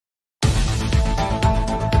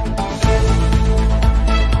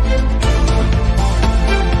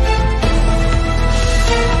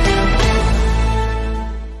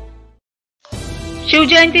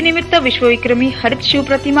शिवजयंतीनिमित्त विश्वविक्रमी हरित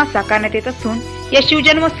शिवप्रतिमा साकारण्यात येत असून या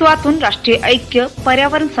शिवजन्मोत्सवातून राष्ट्रीय ऐक्य,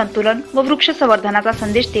 पर्यावरण संतुलन व वृक्ष संवर्धनाचा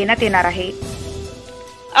संदेश देण्यात येणार आहे।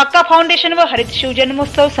 अक्का फाउंडेशन व हरित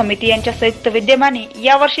शिवजन्मोत्सव समिती यांच्या संयुक्त विद्यमाने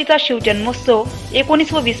यावर्षीचा शिवजन्मोत्सव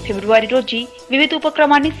 19 व 20 फेब्रुवारी रोजी विविध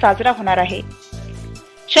उपक्रमांनी साजरा होणार आहे।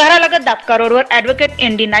 शहरालगत दापका रोडवर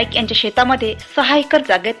ड.एन.ड नाईक यांच्या शेतामध्ये 6 एकर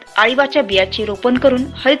जागेत आळीवाच्या बियाचे रोपण करून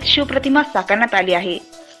हरित शिवप्रतिमा साकारण्यात आली आहे।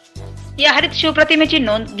 या हरित शिवप्रतिमेची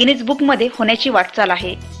नोंद गिनीज बुक मध्ये होण्याची वाटचाल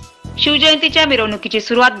आहे। शिवजयंतीच्या मिरवणुकीची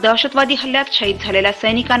सुरुवात दहशतवादी हल्ल्यात शहीद झालेल्या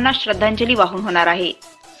सैनिकांना श्रद्धांजली वाहून होणार आहे।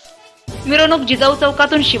 मिरवणूक जिजाऊ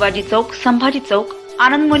चौकातून शिवाजी चौक, संभाजी चौक,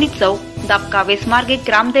 आनंदमणी चौक, दापका वेसमार्गे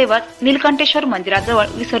ग्रामदैवत नीलकंठेश्वर मंदिराजवळ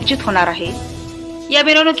विसर्जित होणार आहे। या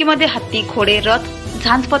मिरवणुकीमध्ये हत्ती, घोडे, रथ,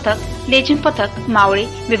 झांज पथक, लेझिम पथक, मावळे,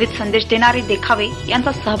 विविध संदेश देणारे देखावे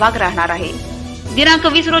यांचा सहभाग राहणार आहे। दिनांक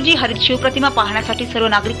 20 रोजी हरित शिवप्रतिमा पाहण्यासाठी सर्व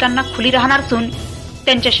नागरिकांना खुली राहणार असून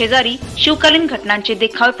त्यांच्या शेजारी शिवकालीन घटनांचे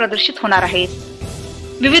देखावे प्रदर्शित होणार आहेत।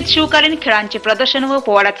 विविध शिवकालीन खेळांचे प्रदर्शन व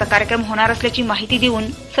पोवाड्याचा कार्यक्रम होणार असल्याची माहिती देऊन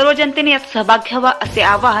सर्व जनतेने यात सहभाग घ्यावा असे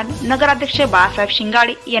आवाहन नगराध्यक्ष बाळासाहेब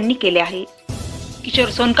शिंगाडे यांनी केले आहे। किशोर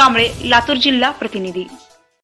सोनकांबळे, लातूर जिल्हा प्रतिनिधी।